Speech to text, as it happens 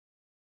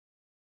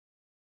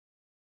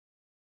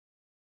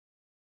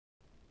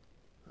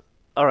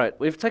All right,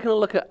 we've taken a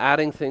look at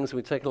adding things,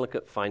 we've taken a look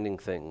at finding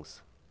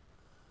things.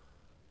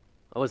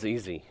 That was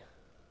easy.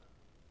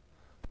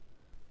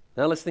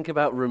 Now let's think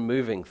about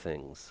removing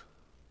things.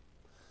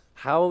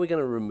 How are we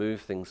going to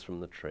remove things from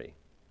the tree?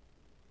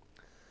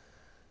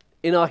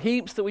 In our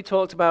heaps that we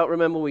talked about,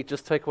 remember we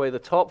just take away the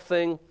top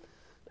thing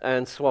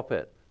and swap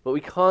it. But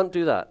we can't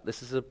do that.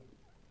 This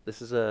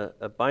is a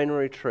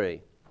binary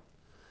tree.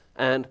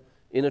 And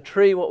in a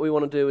tree, what we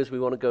want to do is we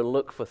want to go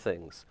look for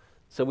things.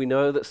 So we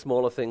know that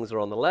smaller things are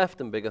on the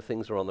left and bigger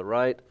things are on the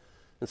right.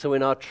 And so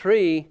in our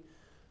tree,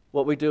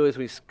 what we do is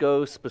we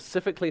go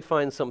specifically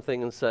find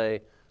something and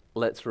say,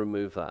 let's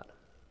remove that.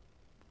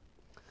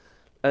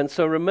 And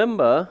so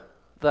remember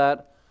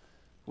that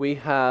we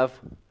have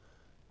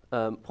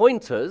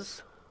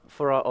pointers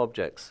for our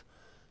objects.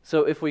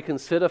 So if we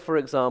consider, for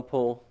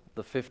example,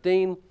 the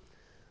 15,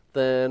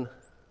 then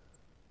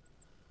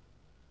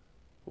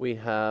we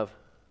have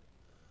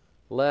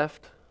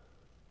left.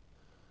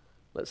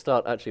 Let's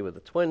start actually with the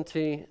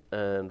 20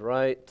 and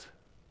right.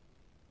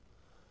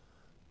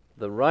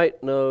 The right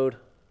node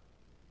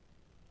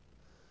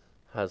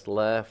has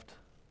left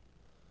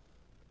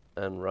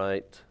and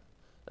right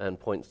and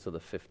points to the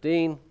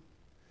 15.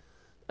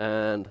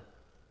 And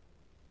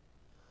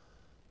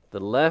the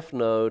left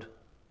node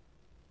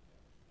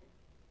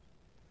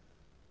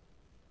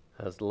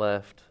has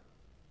left,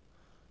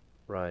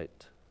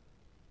 right,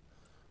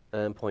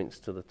 and points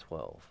to the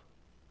 12.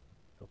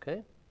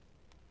 Okay?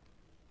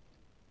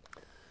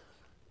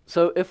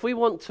 So if we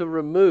want to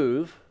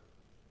remove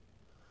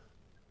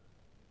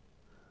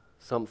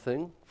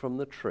something from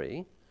the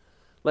tree,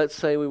 let's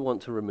say we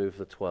want to remove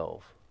the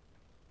 12.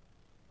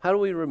 How do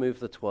we remove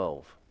the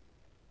 12?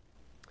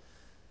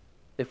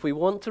 If we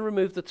want to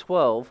remove the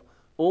 12,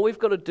 all we've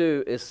got to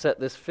do is set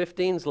this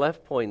 15's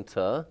left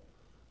pointer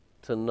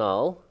to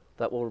null.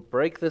 That will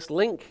break this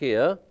link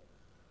here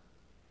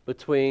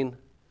between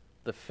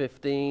the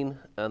 15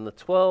 and the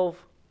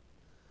 12.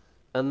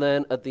 And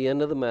then at the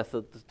end of the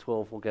method, the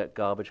 12 will get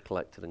garbage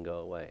collected and go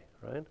away,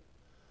 right?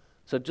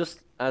 So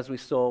just as we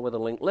saw with a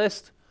linked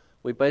list,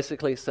 we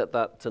basically set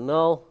that to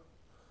null.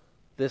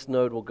 This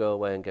node will go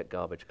away and get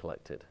garbage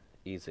collected.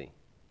 Easy.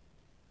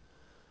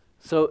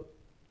 So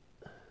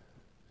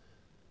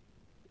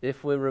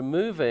if we're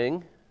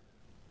removing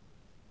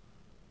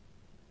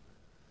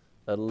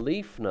a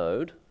leaf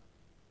node,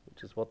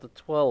 which is what the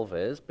 12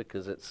 is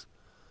because it's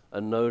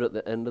a node at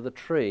the end of the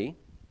tree,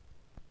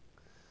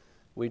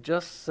 we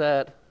just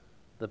set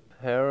the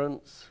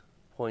parent's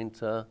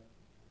pointer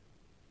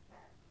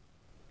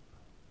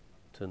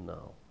to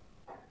null.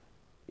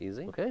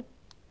 Easy, okay?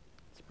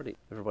 It's pretty.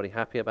 Everybody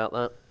happy about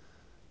that?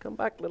 Come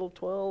back, little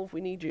 12, we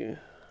need you.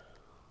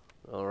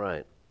 All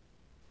right.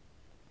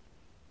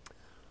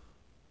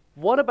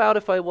 What about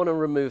if I want to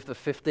remove the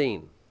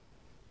 15?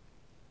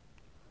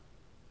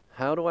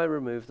 How do I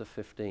remove the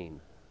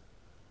 15?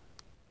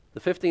 The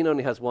 15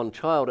 only has one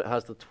child, it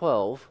has the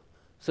 12.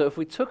 So if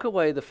we took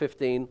away the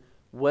 15,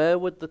 where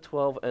would the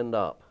 12 end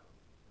up?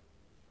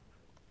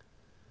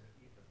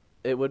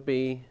 It would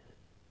be,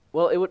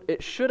 well,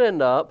 it should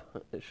end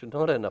up, it should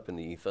not end up in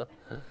the ether.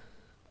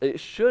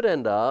 It should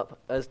end up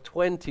as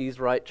 20's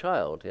right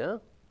child, yeah?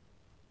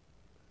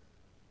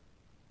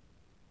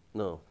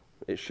 No,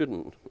 it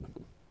shouldn't.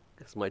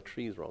 Guess my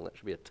tree's wrong, that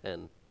should be a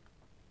 10.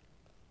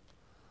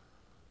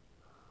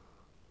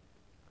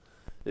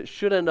 It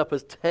should end up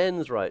as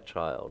 10's right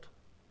child.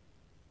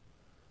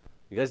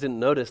 You guys didn't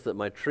notice that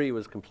my tree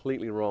was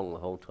completely wrong the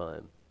whole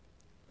time.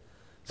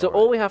 So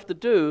all we have to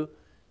do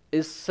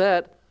is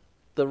set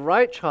the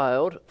right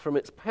child from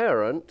its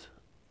parent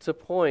to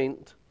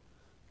point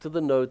to the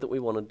node that we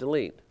want to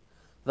delete.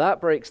 That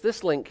breaks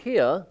this link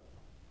here,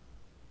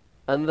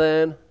 and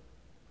then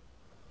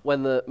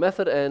when the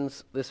method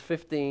ends, this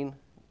 15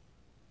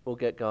 will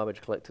get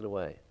garbage collected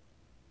away.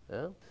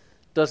 Yeah?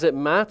 Does it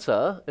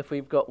matter if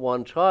we've got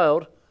one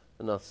child?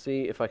 And I'll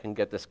see if I can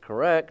get this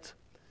correct.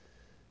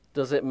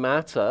 Does it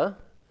matter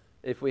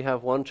if we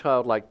have one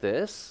child like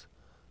this,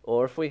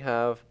 or if we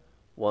have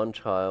one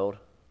child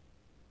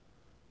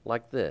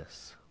like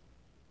this?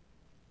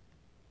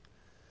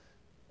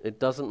 It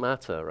doesn't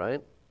matter,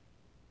 right?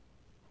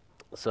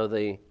 So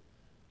the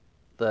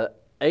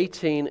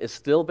 18 is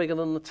still bigger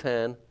than the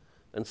 10,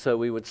 and so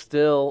we would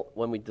still,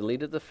 when we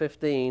deleted the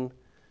 15,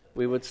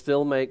 we would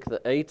still make the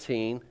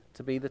 18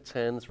 to be the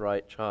 10's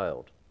right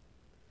child.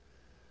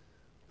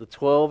 The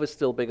 12 is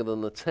still bigger than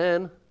the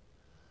 10,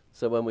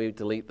 so when we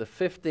delete the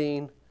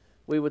 15,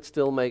 we would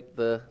still make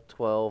the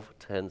 12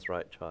 10's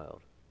right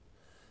child.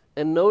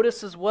 And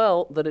notice as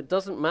well that it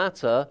doesn't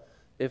matter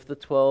if the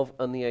 12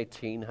 and the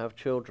 18 have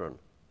children,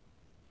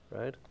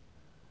 right?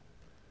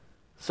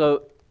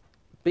 So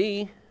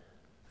B,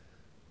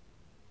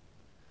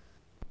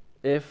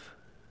 if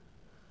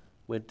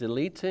we're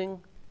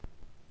deleting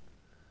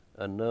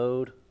a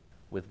node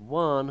with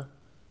one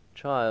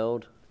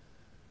child,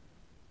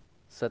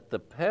 set the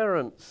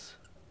parent's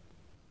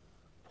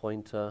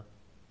pointer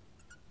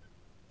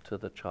to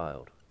the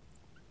child.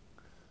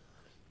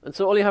 And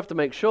so all you have to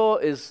make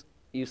sure is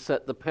you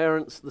set the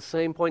parents the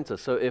same pointer.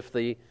 So if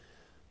the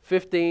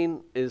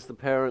 15 is the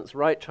parent's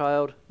right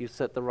child. You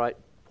set the right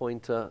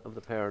pointer of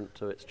the parent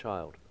to its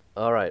child.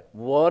 All right,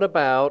 what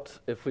about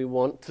if we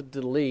want to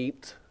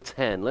delete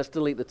 10? Let's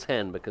delete the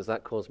 10 because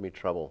that caused me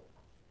trouble.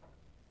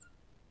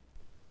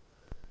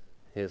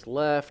 Here's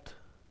left,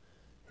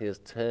 here's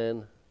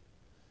 10,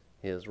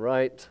 here's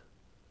right.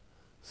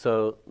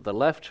 So the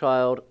left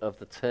child of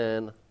the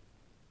 10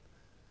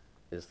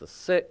 is the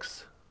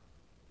 6.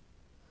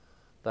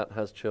 That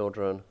has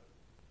children.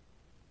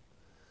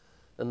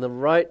 And the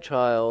right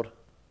child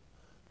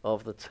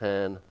of the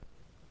 10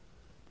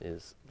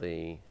 is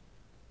the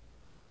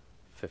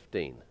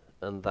 15.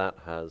 And that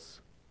has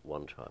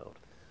one child.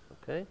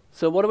 Okay?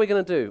 So what are we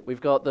going to do?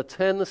 We've got the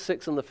 10, the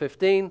 6, and the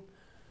 15.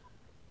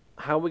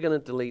 How are we going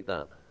to delete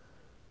that?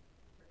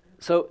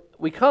 So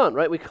we can't,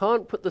 right? We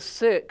can't put the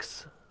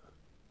 6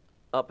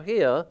 up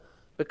here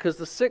because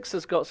the 6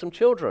 has got some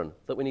children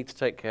that we need to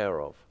take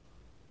care of.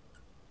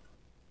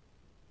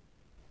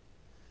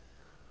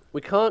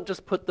 We can't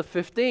just put the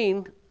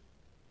 15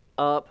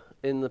 up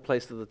in the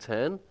place of the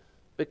 10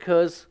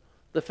 because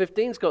the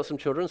 15's got some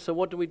children, so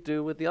what do we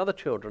do with the other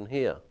children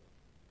here?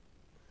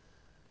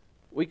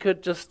 We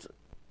could just,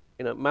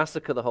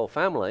 massacre the whole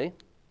family,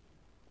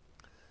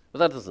 but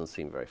that doesn't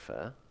seem very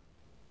fair.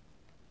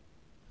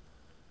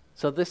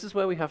 So this is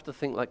where we have to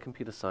think like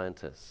computer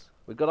scientists.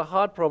 We've got a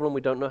hard problem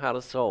we don't know how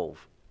to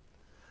solve.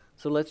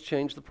 So let's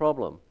change the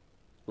problem.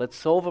 Let's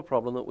solve a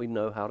problem that we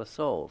know how to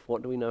solve.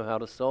 What do we know how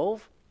to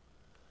solve?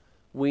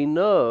 We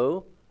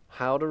know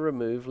how to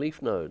remove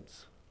leaf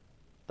nodes.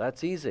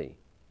 That's easy.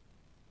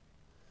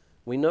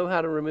 We know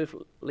how to remove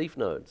leaf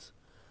nodes.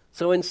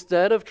 So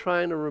instead of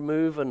trying to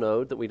remove a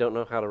node that we don't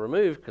know how to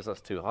remove, because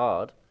that's too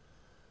hard,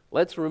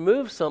 let's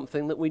remove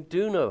something that we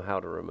do know how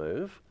to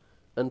remove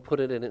and put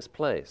it in its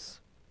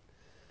place.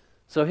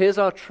 So here's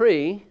our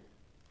tree.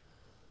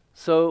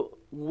 So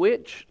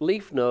which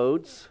leaf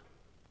nodes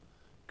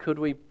could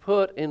we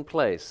put in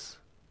place?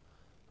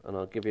 And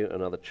I'll give you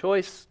another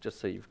choice, just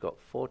so you've got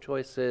 4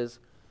 choices.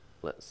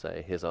 Let's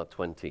say, here's our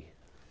 20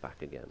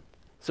 back again.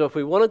 So if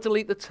we want to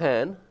delete the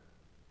 10,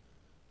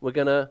 we're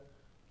going to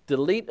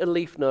delete a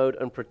leaf node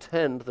and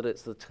pretend that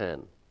it's the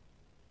 10.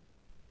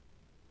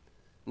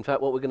 In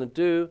fact, what we're going to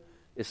do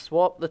is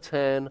swap the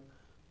 10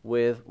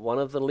 with one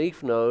of the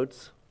leaf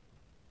nodes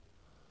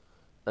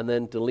and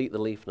then delete the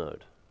leaf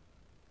node.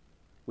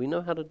 We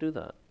know how to do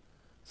that.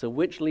 So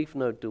which leaf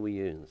node do we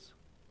use?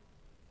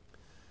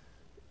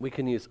 We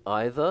can use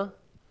either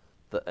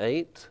the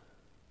 8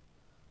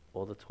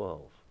 or the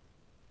 12.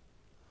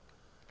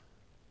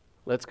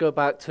 Let's go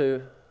back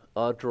to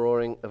our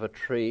drawing of a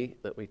tree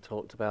that we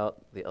talked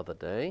about the other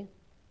day.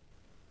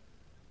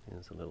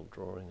 Here's a little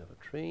drawing of a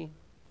tree.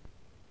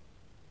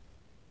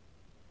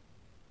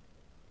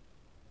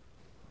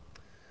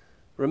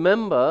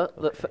 Remember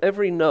that for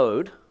every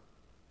node,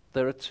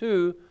 there are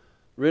 2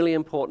 really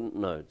important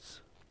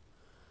nodes.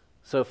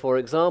 So for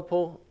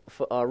example,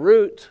 for our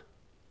root,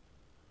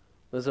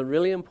 there's a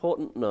really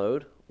important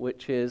node,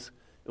 which is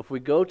if we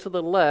go to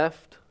the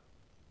left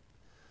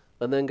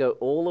and then go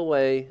all the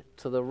way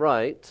to the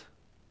right,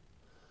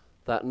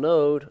 that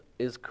node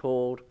is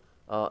called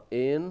our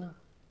in-order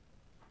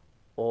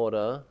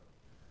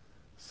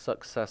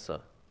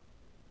successor.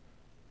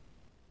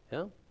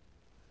 Yeah?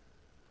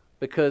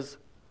 Because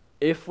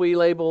if we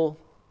label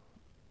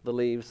the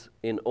leaves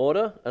in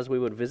order, as we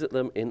would visit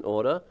them in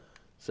order,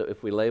 so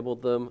if we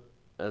labeled them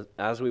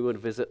as we would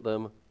visit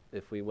them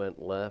if we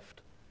went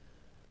left,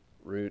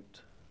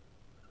 root,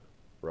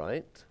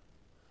 right.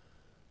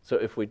 So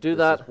if we do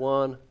that,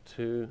 1,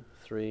 2,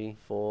 3,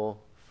 4,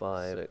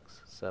 5,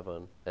 6,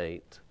 7,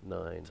 8,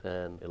 9,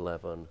 10,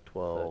 11,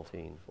 12,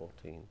 13,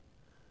 14,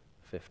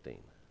 15.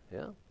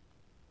 Yeah?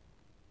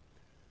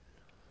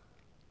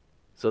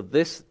 So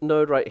this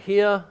node right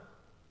here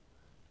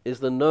is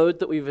the node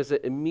that we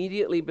visit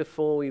immediately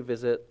before we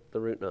visit the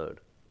root node.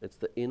 It's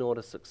the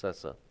in-order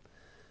successor.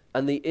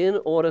 And the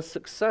in-order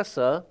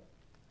successor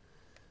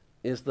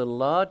is the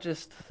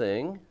largest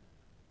thing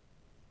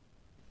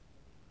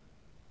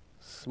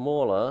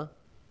smaller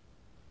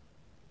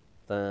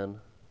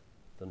than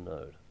the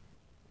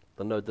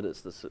node that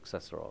it's the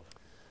successor of.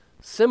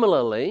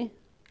 Similarly,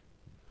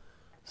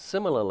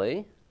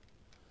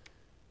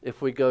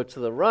 if we go to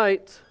the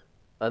right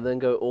and then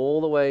go all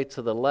the way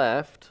to the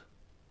left,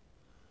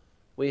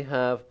 we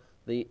have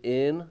the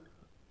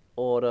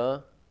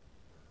in-order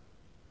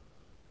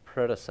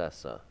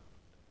predecessor.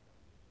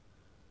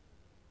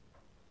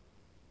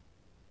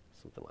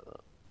 Something like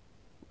that,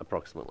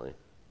 approximately.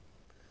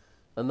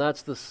 And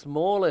that's the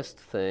smallest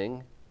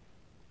thing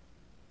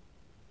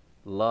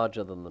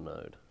larger than the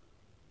node.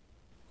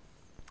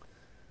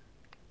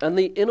 And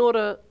the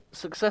in-order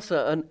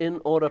successor and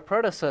in-order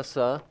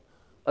predecessor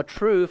are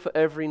true for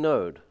every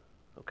node.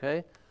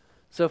 Okay?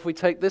 So if we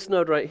take this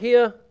node right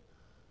here,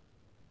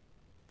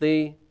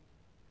 the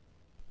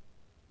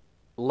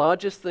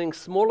largest thing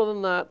smaller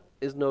than that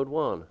is node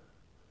 1.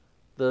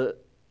 The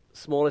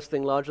smallest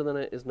thing larger than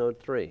it is node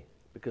 3,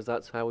 because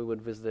that's how we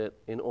would visit it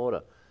in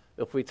order.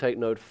 If we take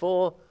node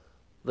 4,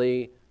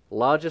 the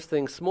Largest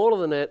thing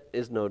smaller than it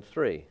is node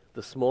 3.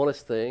 The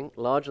smallest thing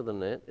larger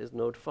than it is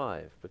node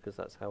 5, because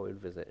that's how we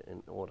would visit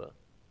in order.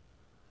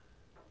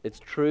 It's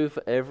true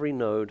for every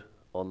node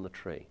on the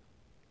tree.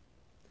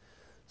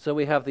 So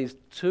we have these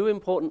two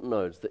important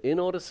nodes, the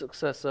in-order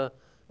successor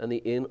and the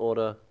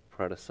in-order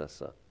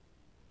predecessor.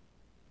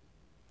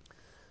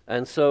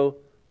 And so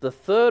the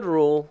third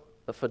rule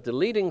for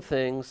deleting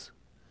things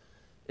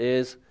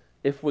is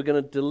if we're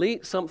going to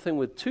delete something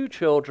with two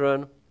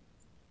children,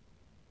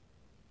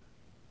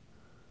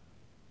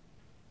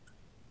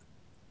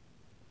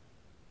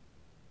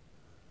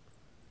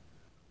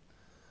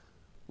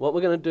 what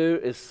we're going to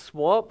do is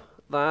swap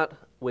that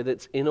with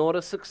its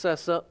in-order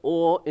successor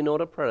or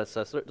in-order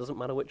predecessor, it doesn't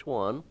matter which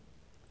one,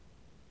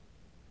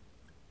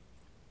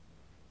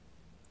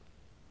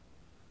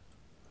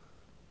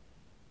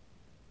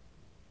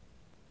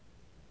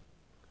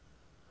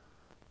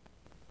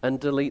 and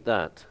delete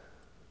that.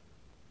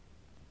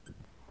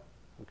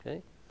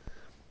 Okay?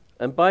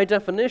 And by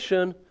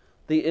definition,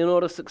 the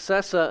in-order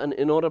successor and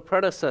in-order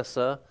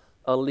predecessor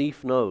are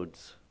leaf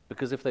nodes,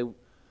 because if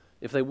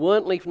they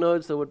weren't leaf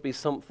nodes, there would be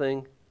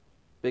something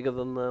bigger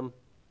than them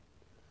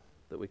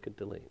that we could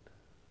delete.